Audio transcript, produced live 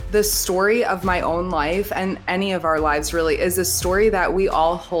The story of my own life and any of our lives really is a story that we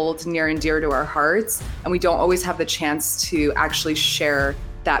all hold near and dear to our hearts, and we don't always have the chance to actually share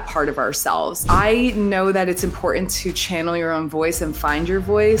that part of ourselves. I know that it's important to channel your own voice and find your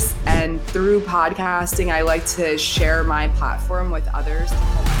voice, and through podcasting, I like to share my platform with others to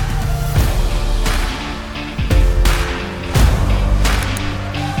help.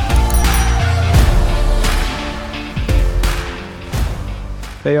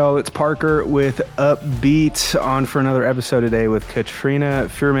 Hey y'all, it's Parker with Upbeat on for another episode today with Katrina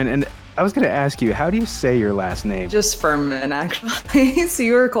Fuhrman. And I was going to ask you, how do you say your last name? Just Fuhrman, actually. So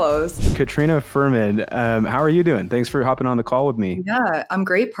you were close. Katrina Fuhrman, how are you doing? Thanks for hopping on the call with me. Yeah, I'm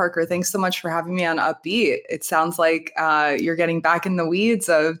great, Parker. Thanks so much for having me on Upbeat. It sounds like you're getting back in the weeds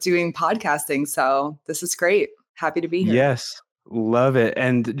of doing podcasting. So this is great. Happy to be here. Yes. Love it.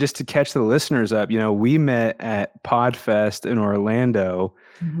 And just to catch the listeners up, we met at PodFest in Orlando.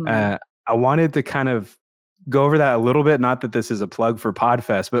 Mm-hmm. I wanted to kind of go over that a little bit. Not that this is a plug for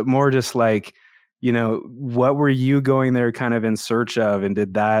PodFest, but more just like, what were you going there kind of in search of? And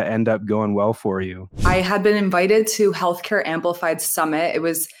did that end up going well for you? I had been invited to Healthcare Amplified Summit. It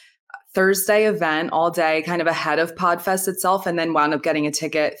was a Thursday event all day, kind of ahead of PodFest itself, and then wound up getting a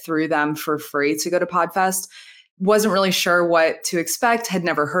ticket through them for free to go to PodFest. Wasn't really sure what to expect, had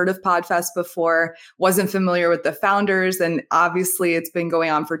never heard of PodFest before, wasn't familiar with the founders, and obviously it's been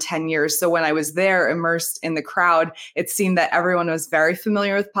going on for 10 years. So when I was there immersed in the crowd, it seemed that everyone was very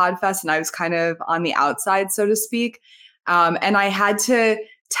familiar with PodFest and I was kind of on the outside, so to speak. And I had to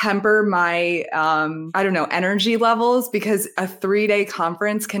temper my, energy levels, because a 3-day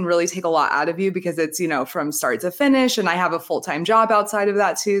conference can really take a lot out of you because it's, from start to finish. And I have a full-time job outside of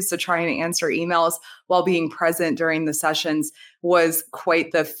that too. So trying to answer emails while being present during the sessions was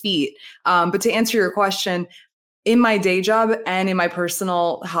quite the feat. But to answer your question, in my day job and in my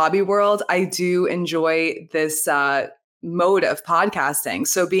personal hobby world, I do enjoy this, mode of podcasting.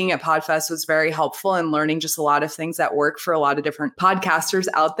 So being at PodFest was very helpful in learning just a lot of things that work for a lot of different podcasters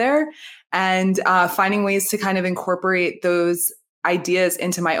out there, and finding ways to kind of incorporate those ideas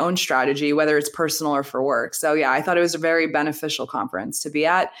into my own strategy, whether it's personal or for work. So yeah, I thought it was a very beneficial conference to be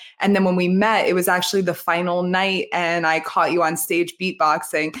at. And then when we met, it was actually the final night and I caught you on stage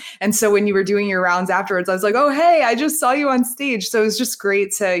beatboxing. And so when you were doing your rounds afterwards, I was like, oh, hey, I just saw you on stage. So it was just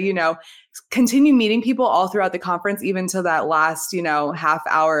great to, continue meeting people all throughout the conference, even to that last, half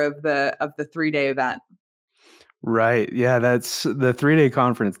hour of the 3-day event. Right. Yeah, that's the 3-day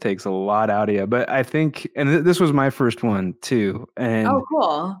conference takes a lot out of you. But I think, and this was my first one too. And oh,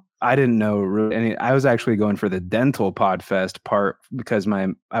 cool. I didn't know really any. I was actually going for the dental PodFest part because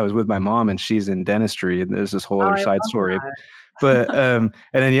I was with my mom and she's in dentistry, and there's this whole other side story. That. But and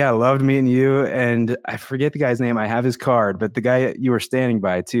then I loved meeting you, and I forget the guy's name. I have his card, but the guy you were standing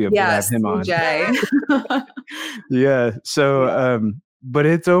by too. Yes, I have him on. Yeah. So but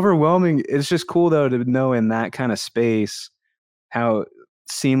it's overwhelming. It's just cool though to know in that kind of space how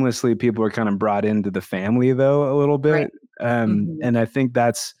seamlessly people are kind of brought into the family though a little bit. Right. And I think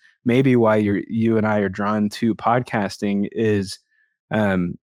that's maybe why you and I are drawn to podcasting is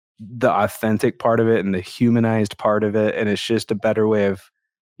the authentic part of it and the humanized part of it. And it's just a better way of,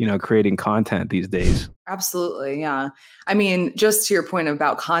 creating content these days. Absolutely. Yeah. I mean, just to your point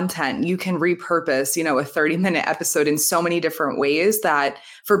about content, you can repurpose, a 30-minute episode in so many different ways that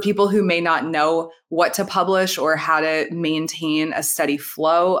for people who may not know what to publish or how to maintain a steady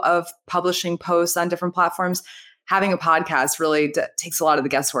flow of publishing posts on different platforms, having a podcast really takes a lot of the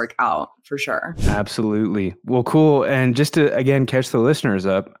guesswork out for sure. Absolutely. Well, cool. And just to, again, catch the listeners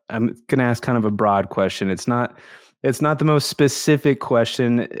up, I'm going to ask kind of a broad question. It's not the most specific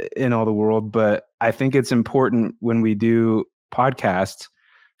question in all the world, but I think it's important when we do podcasts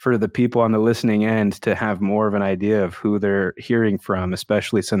for the people on the listening end to have more of an idea of who they're hearing from,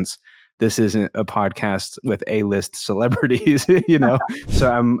 especially since this isn't a podcast with A-list celebrities,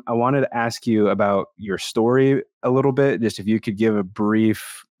 So I wanted to ask you about your story a little bit, just if you could give a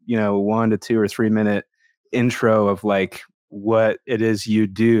brief, 1 to 2 or 3 minute intro of like what it is you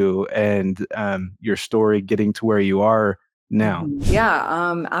do and your story getting to where you are now.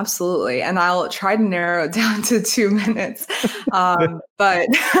 Yeah, absolutely. And I'll try to narrow it down to 2 minutes. But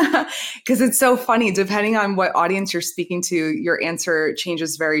because it's so funny, depending on what audience you're speaking to, your answer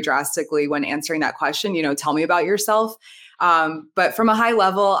changes very drastically when answering that question. Tell me about yourself. But from a high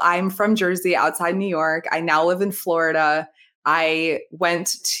level, I'm from Jersey, outside New York. I now live in Florida. I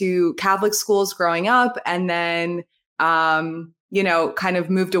went to Catholic schools growing up and then, kind of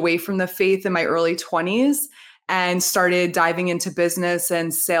moved away from the faith in my early 20s. and started diving into business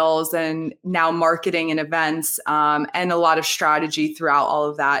and sales and now marketing and events, and a lot of strategy throughout all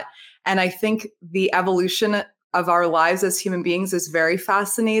of that. And I think the evolution of our lives as human beings is very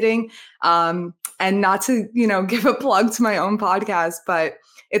fascinating. And not to, give a plug to my own podcast, but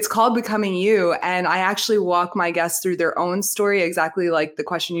it's called Becoming You. And I actually walk my guests through their own story, exactly like the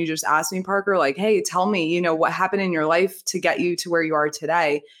question you just asked me, Parker, like, hey, tell me, what happened in your life to get you to where you are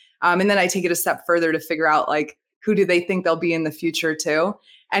today. And then I take it a step further to figure out, like, who do they think they'll be in the future too?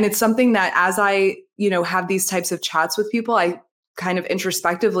 And it's something that as I, have these types of chats with people, I kind of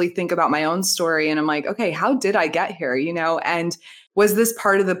introspectively think about my own story. And I'm like, okay, how did I get here? And was this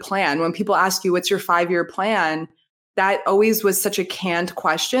part of the plan? When people ask you, what's your 5-year plan? That always was such a canned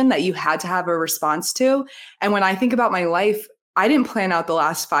question that you had to have a response to. And when I think about my life, I didn't plan out the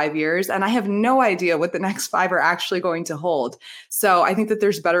last 5 years, and I have no idea what the next 5 are actually going to hold. So I think that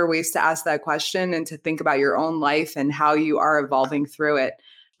there's better ways to ask that question and to think about your own life and how you are evolving through it.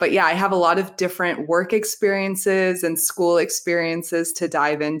 But yeah, I have a lot of different work experiences and school experiences to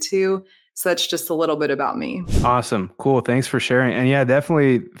dive into. So that's just a little bit about me. Awesome. Cool. Thanks for sharing. And yeah,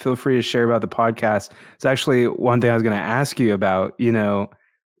 definitely feel free to share about the podcast. It's actually one thing I was going to ask you about,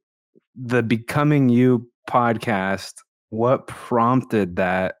 the Becoming You podcast. What prompted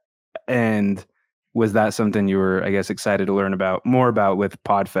that? And was that something you were, I guess, excited to learn more about with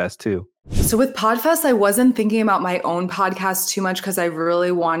Podfest too? So with Podfest, I wasn't thinking about my own podcast too much because I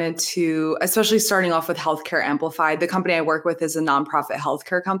really wanted to, especially starting off with Healthcare Amplified. The company I work with is a nonprofit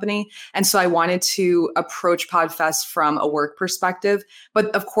healthcare company. And so I wanted to approach Podfest from a work perspective. But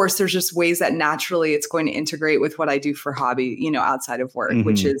of course, there's just ways that naturally it's going to integrate with what I do for hobby, outside of work,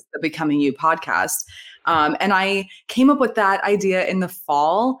 which is the Becoming You podcast. And I came up with that idea in the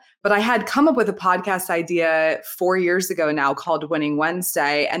fall, but I had come up with a podcast idea 4 years ago now called Winning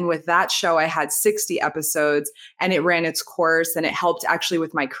Wednesday. And with that show, I had 60 episodes and it ran its course and it helped actually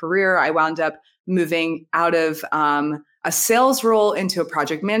with my career. I wound up moving out of a sales role into a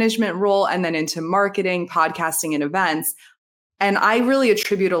project management role and then into marketing, podcasting, and events. And I really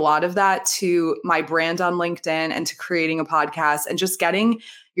attribute a lot of that to my brand on LinkedIn and to creating a podcast and just getting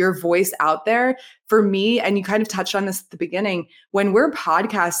your voice out there. For me, and you kind of touched on this at the beginning, when we're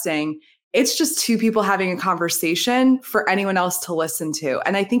podcasting, it's just two people having a conversation for anyone else to listen to.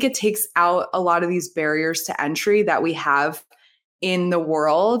 And I think it takes out a lot of these barriers to entry that we have in the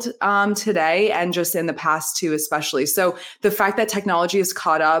world today and just in the past too, especially. So the fact that technology is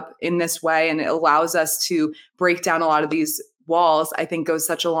caught up in this way and it allows us to break down a lot of these walls, I think goes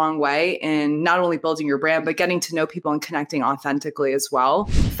such a long way in not only building your brand, but getting to know people and connecting authentically as well.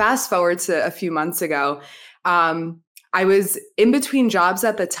 Fast forward to a few months ago, I was in between jobs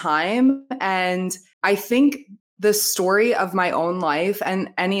at the time. And I think the story of my own life and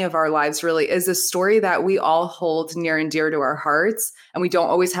any of our lives really is a story that we all hold near and dear to our hearts. And we don't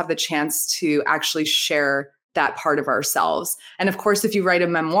always have the chance to actually share that part of ourselves. And of course, if you write a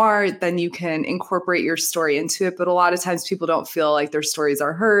memoir, then you can incorporate your story into it. But a lot of times people don't feel like their stories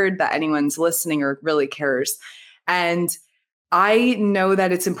are heard, that anyone's listening or really cares. And I know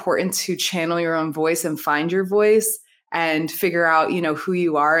that it's important to channel your own voice and find your voice and figure out, who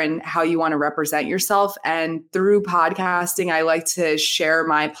you are and how you want to represent yourself. And through podcasting, I like to share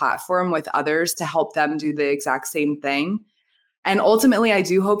my platform with others to help them do the exact same thing. And ultimately, I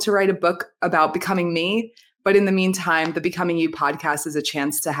do hope to write a book about becoming me. But in the meantime, the Becoming You podcast is a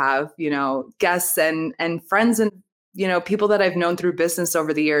chance to have, guests and friends and, people that I've known through business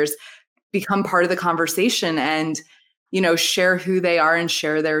over the years become part of the conversation and, share who they are and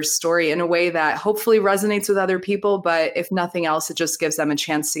share their story in a way that hopefully resonates with other people. But if nothing else, it just gives them a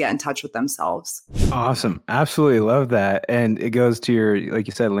chance to get in touch with themselves. Awesome. Absolutely love that. And it goes to your, like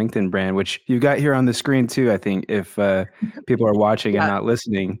you said, LinkedIn brand, which you got here on the screen too. I think if people are watching and not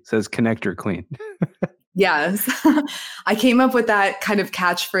listening, it says connect or clean. Yes. I came up with that kind of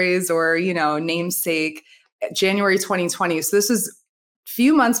catchphrase or, namesake January 2020. So this is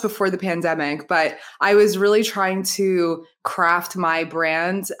few months before the pandemic, but I was really trying to craft my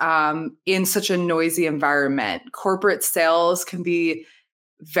brand in such a noisy environment. Corporate sales can be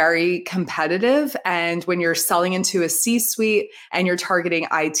very competitive. And when you're selling into a C-suite and you're targeting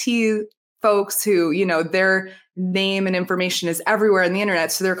IT folks who, their name and information is everywhere on the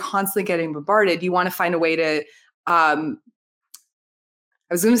internet, so they're constantly getting bombarded, you want to find a way to, I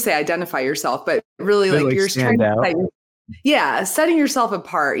was going to say identify yourself, but really like you're trying to setting yourself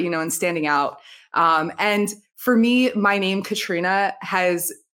apart, and standing out. And for me, my name, Katrina,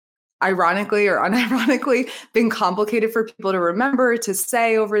 has ironically or unironically been complicated for people to remember, to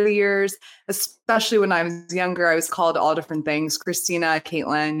say over the years, especially when I was younger. I was called all different things, Christina,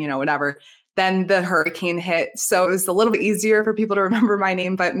 Caitlin, whatever. then the hurricane hit. So it was a little bit easier for people to remember my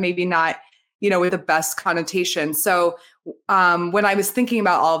name, but maybe not, with the best connotation. So when I was thinking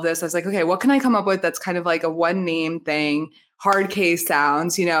about all of this, I was like, okay, what can I come up with that's kind of like a one name thing? Hard K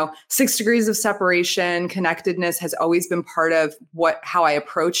sounds, 6 degrees of separation, connectedness has always been part of how I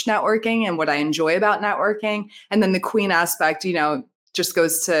approach networking and what I enjoy about networking. And then the queen aspect, just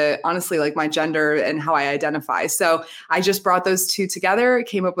goes to honestly like my gender and how I identify. So I just brought those two together,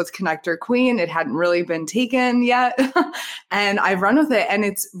 came up with Connector Queen. It hadn't really been taken yet. And I've run with it and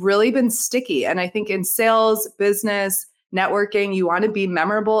it's really been sticky. And I think in sales, business, networking, you want to be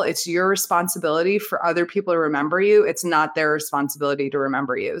memorable. It's your responsibility for other people to remember you. It's not their responsibility to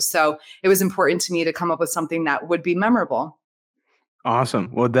remember you. So it was important to me to come up with something that would be memorable. Awesome.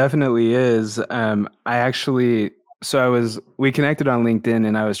 Well, it definitely is. We connected on LinkedIn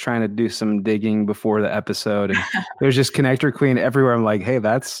and I was trying to do some digging before the episode and there's just Connector Queen everywhere. I'm like, hey,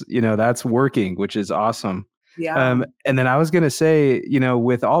 that's working, which is awesome. Yeah. And then I was going to say,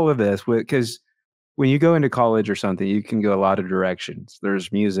 with all of this, because when you go into college or something, you can go a lot of directions.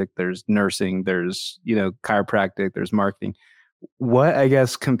 There's music, there's nursing, there's, chiropractic, there's marketing. What, I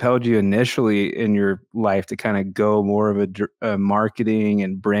guess, compelled you initially in your life to kind of go more of a marketing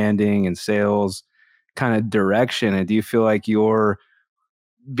and branding and sales kind of direction? And do you feel like you're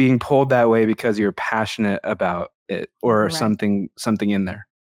being pulled that way because you're passionate about it or Right. something in there?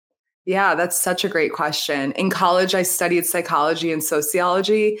 Yeah, that's such a great question. In college, I studied psychology and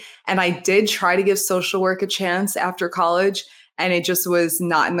sociology, and I did try to give social work a chance after college, and it just was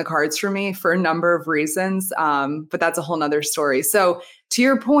not in the cards for me for a number of reasons. But that's a whole nother story. So, to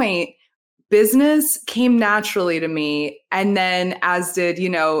your point, business came naturally to me. And then as did,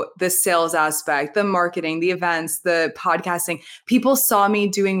 the sales aspect, the marketing, the events, the podcasting. People saw me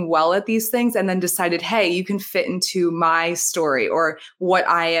doing well at these things and then decided, hey, you can fit into my story or what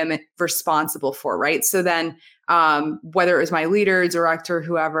I am responsible for. Right. So then whether it was my leader, director,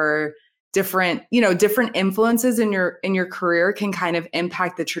 whoever, different influences in your career can kind of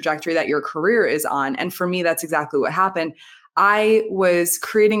impact the trajectory that your career is on. And for me, that's exactly what happened. I was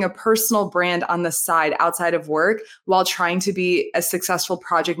creating a personal brand on the side outside of work while trying to be a successful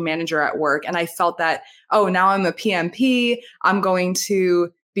project manager at work. And I felt that, oh, now I'm a PMP, I'm going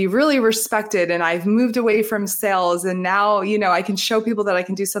to be really respected. And I've moved away from sales. And now, I can show people that I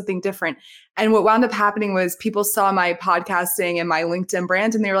can do something different. And what wound up happening was people saw my podcasting and my LinkedIn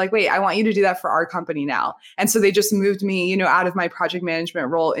brand and they were like, wait, I want you to do that for our company now. And so they just moved me, out of my project management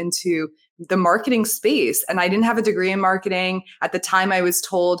role into the marketing space. And I didn't have a degree in marketing. At the time, I was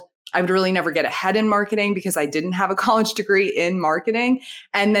told I would really never get ahead in marketing because I didn't have a college degree in marketing.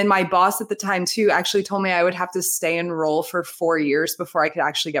 And then my boss at the time too actually told me I would have to stay in role for 4 years before I could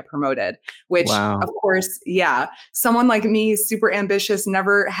actually get promoted, which Wow. of course, yeah, someone like me, super ambitious,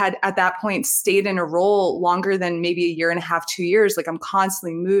 never had at that point stayed in a role longer than maybe a year and a half, 2 years. Like I'm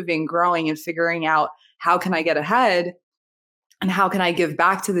constantly moving, growing and figuring out how can I get ahead and how can I give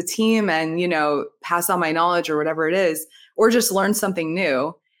back to the team and, pass on my knowledge or whatever it is, or just learn something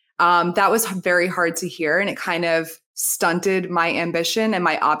new. That was very hard to hear. And it kind of stunted my ambition and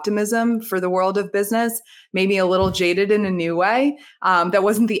my optimism for the world of business, made me a little jaded in a new way. That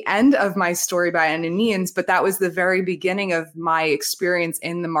wasn't the end of my story by any means, but that was the very beginning of my experience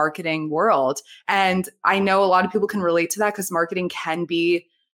in the marketing world. And I know a lot of people can relate to that because marketing can be,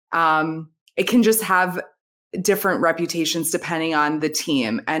 it can just have different reputations depending on the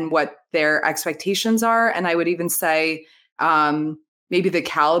team and what their expectations are. And I would even say maybe the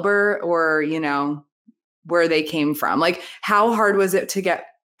caliber or, where they came from. Like how hard was it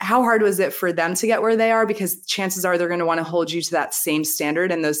for them to get where they are? Because chances are they're going to want to hold you to that same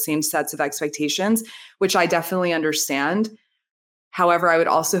standard and those same sets of expectations, which I definitely understand. However, I would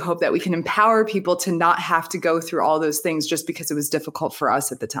also hope that we can empower people to not have to go through all those things just because it was difficult for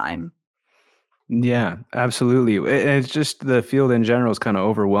us at the time. Yeah, absolutely. It's just the field in general is kind of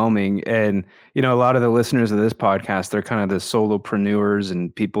overwhelming. And, a lot of the listeners of this podcast, they're kind of the solopreneurs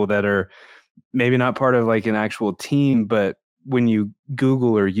and people that are maybe not part of like an actual team, but when you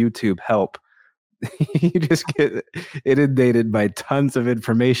Google or YouTube help, you just get inundated by tons of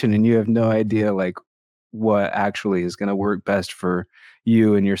information and you have no idea like what actually is going to work best for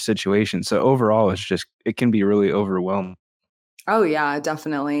you and your situation. So overall, it can be really overwhelming. Oh, yeah,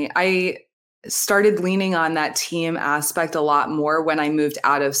 definitely. I started leaning on that team aspect a lot more when I moved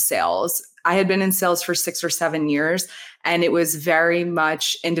out of sales. I had been in sales for 6 or 7 years, and it was very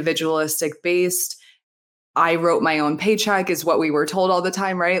much individualistic based. I wrote my own paycheck, is what we were told all the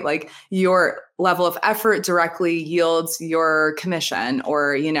time, right? Like your level of effort directly yields your commission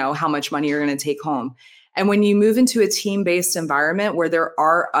or, how much money you're going to take home. And when you move into a team based environment where there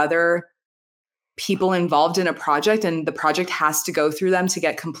are other people involved in a project and the project has to go through them to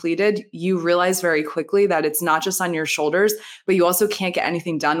get completed, you realize very quickly that it's not just on your shoulders, but you also can't get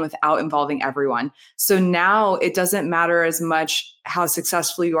anything done without involving everyone. So now it doesn't matter as much how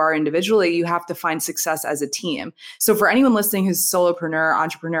successful you are individually, you have to find success as a team. So for anyone listening who's solopreneur,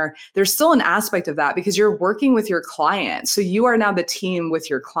 entrepreneur, there's still an aspect of that because you're working with your client. So you are now the team with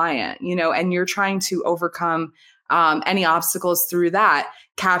your client, and you're trying to overcome any obstacles through that,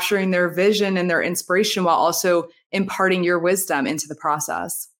 capturing their vision and their inspiration while also imparting your wisdom into the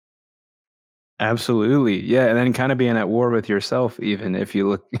process. Absolutely. Yeah. And then kind of being at war with yourself, even if you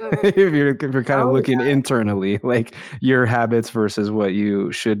look, if you're kind of looking internally, like your habits versus what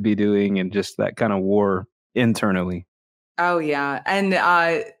you should be doing and just that kind of war internally. Oh, yeah.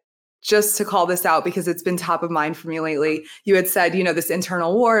 And just to call this out because it's been top of mind for me lately, you had said, this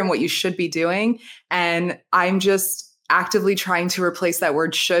internal war and what you should be doing. And I'm just actively trying to replace that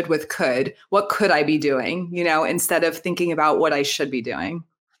word should with could. What could I be doing, instead of thinking about what I should be doing.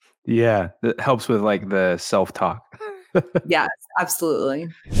 Yeah. That helps with like the self-talk. Yes, absolutely.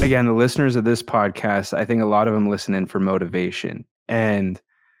 Again, the listeners of this podcast, I think a lot of them listen in for motivation. And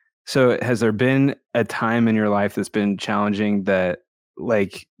so has there been a time in your life that's been challenging that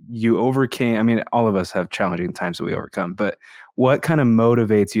like you overcame? I mean, all of us have challenging times that we overcome, but what kind of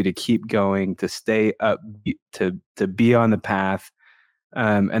motivates you to keep going, to stay up, to be on the path?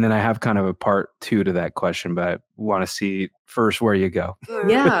 And then I have kind of a part two to that question, but I want to see first where you go.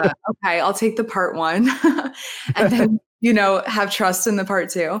 Yeah. Okay. I'll take the part one and then, have trust in the part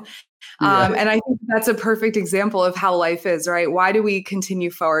two. Yeah. And I think that's a perfect example of how life is, right? Why do we continue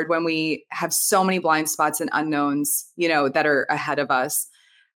forward when we have so many blind spots and unknowns, that are ahead of us?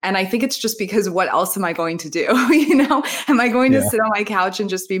 And I think it's just because what else am I going to do? Am I going to sit on my couch and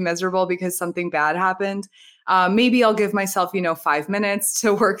just be miserable because something bad happened? Maybe I'll give myself, 5 minutes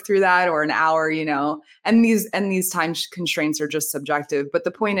to work through that or an hour, and these time constraints are just subjective. But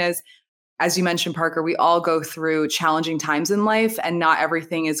the point is, as you mentioned, Parker, we all go through challenging times in life and not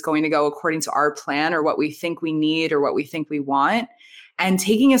everything is going to go according to our plan or what we think we need or what we think we want. And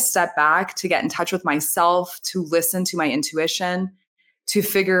taking a step back to get in touch with myself, to listen to my intuition, to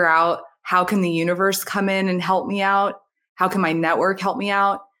figure out how can the universe come in and help me out? How can my network help me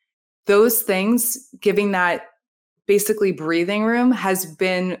out? Those things, giving that basically breathing room has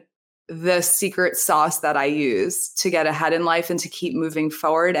been the secret sauce that I use to get ahead in life and to keep moving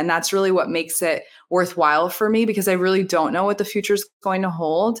forward. And that's really what makes it worthwhile for me because I really don't know what the future is going to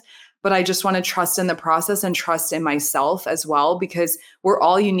hold. But I just want to trust in the process and trust in myself as well, because we're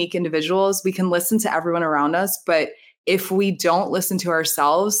all unique individuals. We can listen to everyone around us, but if we don't listen to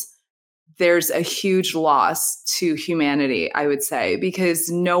ourselves, there's a huge loss to humanity, I would say, because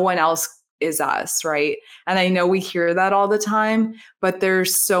no one else is us, right? And I know we hear that all the time, but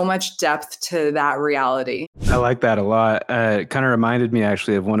there's so much depth to that reality. I like that a lot. It kind of reminded me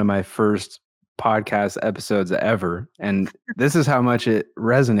actually of one of my first podcast episodes ever. And this is how much it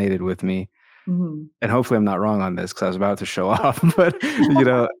resonated with me. Mm-hmm. And hopefully I'm not wrong on this because I was about to show off, but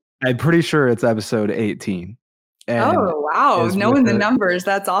I'm pretty sure it's episode 18. And oh, wow. Knowing the numbers,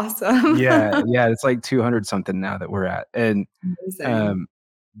 that's awesome. yeah. It's like 200 something now that we're at. And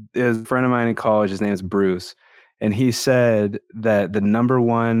there's a friend of mine in college, his name is Bruce. And he said that the number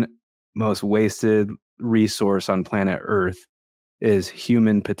one most wasted resource on planet Earth is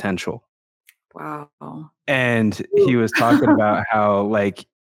human potential. Wow. And he was talking about how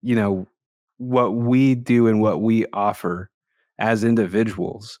what we do and what we offer as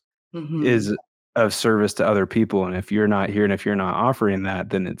individuals is of service to other people. And if you're not here and if you're not offering that,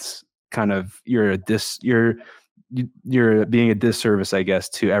 then it's kind of you're being a disservice, I guess,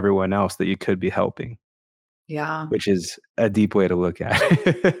 to everyone else that you could be helping. Yeah. Which is a deep way to look at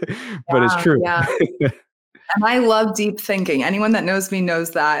it. But it's true. Yeah. And I love deep thinking. Anyone that knows me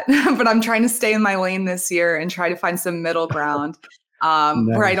knows that. But I'm trying to stay in my lane this year and try to find some middle ground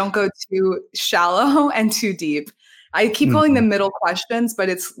where I don't go too shallow and too deep. I keep calling them middle questions, but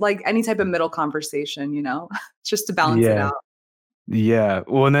it's like any type of middle conversation, just to balance it out. Yeah.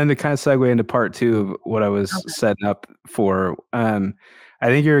 Well, and then to kind of segue into part two of what I was setting up for, I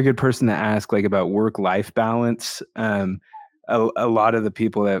think you're a good person to ask like about work-life balance. A lot of the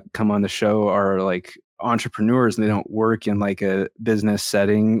people that come on the show are like entrepreneurs and they don't work in like a business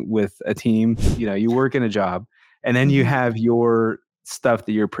setting with a team. You work in a job and then you have your stuff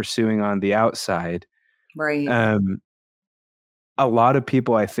that you're pursuing on the outside. Right. A lot of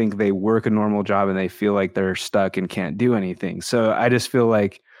people, I think they work a normal job and they feel like they're stuck and can't do anything. So I just feel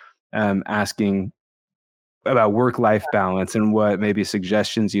like asking about work-life balance and what maybe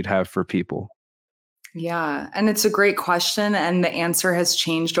suggestions you'd have for people. Yeah. And it's a great question. And the answer has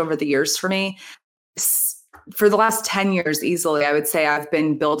changed over the years for me. for the last 10 years, easily, I would say I've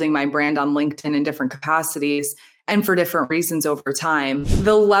been building my brand on LinkedIn in different capacities and for different reasons over time.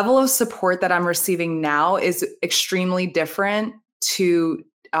 The level of support that I'm receiving now is extremely different to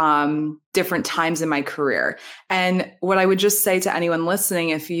different times in my career. And what I would just say to anyone listening,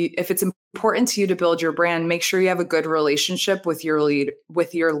 if it's important to you to build your brand, make sure you have a good relationship with your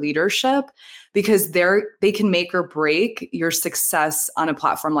leadership, because they can make or break your success on a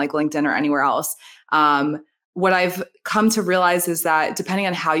platform like LinkedIn or anywhere else. What I've come to realize is that depending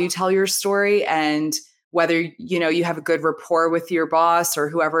on how you tell your story and whether you have a good rapport with your boss or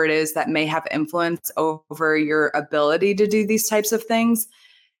whoever it is that may have influence over your ability to do these types of things,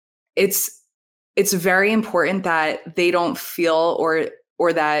 it's very important that they don't feel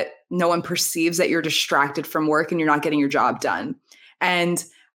or that no one perceives that you're distracted from work and you're not getting your job done. And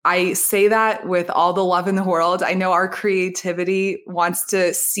I say that with all the love in the world. I know our creativity wants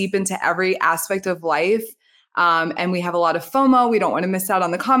to seep into every aspect of life. And we have a lot of FOMO. We don't want to miss out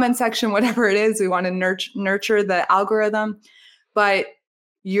on the comment section, whatever it is. We want to nurture the algorithm. But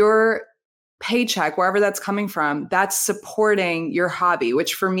your paycheck, wherever that's coming from, that's supporting your hobby,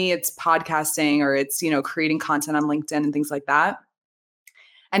 which for me, it's podcasting or it's, creating content on LinkedIn and things like that.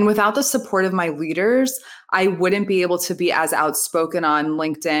 And without the support of my leaders, I wouldn't be able to be as outspoken on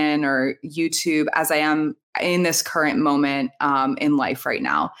LinkedIn or YouTube as I am in this current moment in life right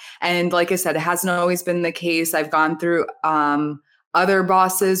now. And like I said, it hasn't always been the case. I've gone through other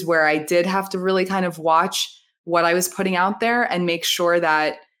bosses where I did have to really kind of watch what I was putting out there and make sure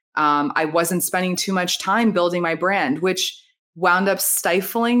that I wasn't spending too much time building my brand, which wound up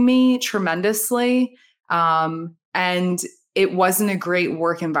stifling me tremendously. And it wasn't a great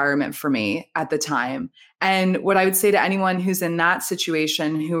work environment for me at the time. And what I would say to anyone who's in that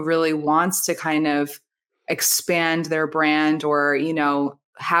situation, who really wants to kind of expand their brand or,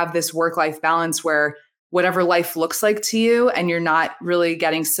 have this work-life balance where whatever life looks like to you and you're not really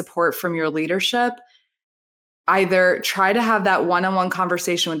getting support from your leadership, either try to have that one-on-one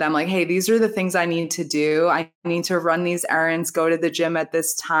conversation with them, like, hey, these are the things I need to do. I need to run these errands, go to the gym at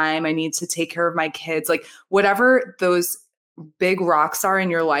this time. I need to take care of my kids, like whatever those big rocks are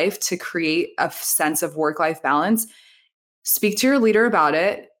in your life to create a sense of work-life balance. Speak to your leader about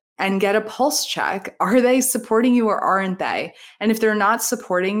it and get a pulse check. Are they supporting you or aren't they? And if they're not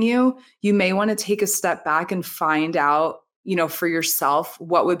supporting you, you may want to take a step back and find out, for yourself,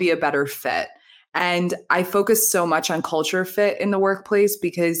 what would be a better fit. And I focus so much on culture fit in the workplace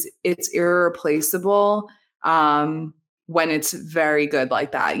because it's irreplaceable when it's very good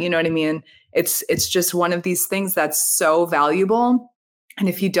like that. You know what I mean? It's just one of these things that's so valuable. And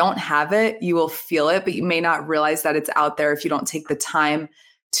if you don't have it, you will feel it, but you may not realize that it's out there if you don't take the time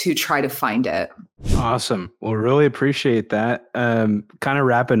to try to find it. Awesome. Well, really appreciate that. Kind of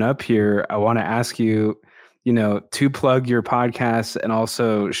wrapping up here, I want to ask you, to plug your podcast and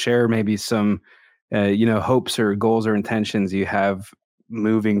also share maybe some hopes or goals or intentions you have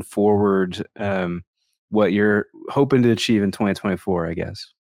moving forward, what you're hoping to achieve in 2024, I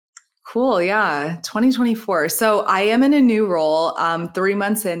guess. Cool. Yeah. 2024. So I am in a new role, 3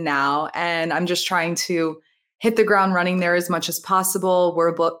 months in now, and I'm just trying to hit the ground running there as much as possible.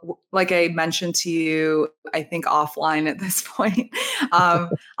 We're, like I mentioned to you, I think offline at this point,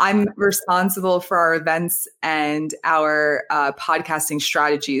 I'm responsible for our events and our podcasting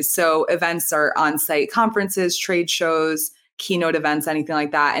strategies. So events are on-site conferences, trade shows, keynote events, anything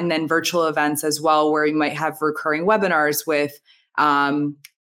like that. And then virtual events as well, where you might have recurring webinars with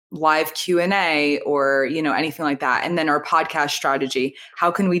live Q&A or, anything like that. And then our podcast strategy. How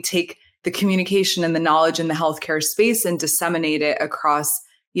can we take the communication and the knowledge in the healthcare space and disseminate it across,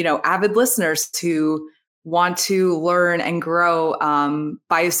 avid listeners to want to learn and grow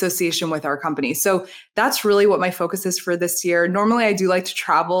by association with our company. So that's really what my focus is for this year. Normally I do like to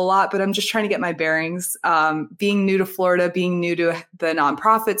travel a lot, but I'm just trying to get my bearings. Being new to Florida, being new to the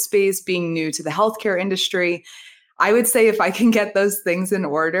nonprofit space, being new to the healthcare industry, I would say if I can get those things in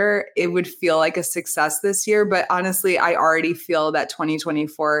order, it would feel like a success this year. But honestly, I already feel that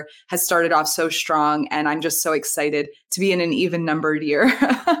 2024 has started off so strong, and I'm just so excited to be in an even numbered year.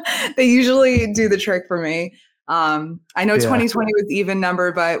 They usually do the trick for me. I know 2020 was even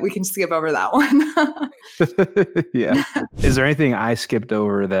numbered, but we can skip over that one. Yeah. Is there anything I skipped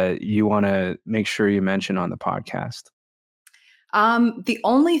over that you want to make sure you mention on the podcast? The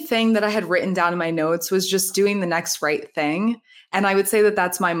only thing that I had written down in my notes was just doing the next right thing. And I would say that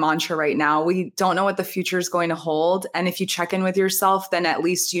that's my mantra right now. We don't know what the future is going to hold. And if you check in with yourself, then at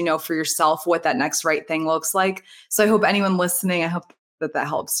least you know for yourself what that next right thing looks like. So I hope anyone listening, I hope that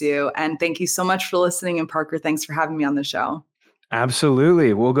helps you. And thank you so much for listening. And Parker, thanks for having me on the show.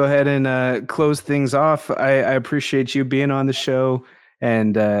 Absolutely. We'll go ahead and close things off. I appreciate you being on the show.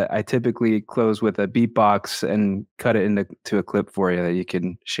 And I typically close with a beatbox and cut it into a clip for you that you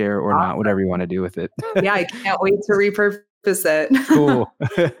can share or not, whatever you want to do with it. Yeah, I can't wait to repurpose it. Cool.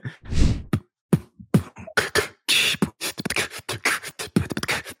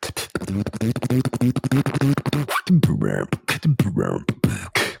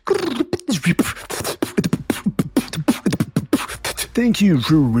 Thank you,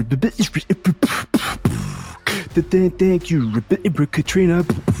 thank you, Katrina.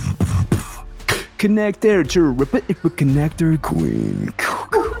 Connector to connector queen.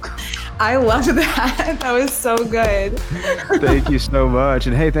 I love that. That was so good. Thank you so much.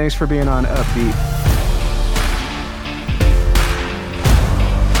 And hey, thanks for being on Upbeat.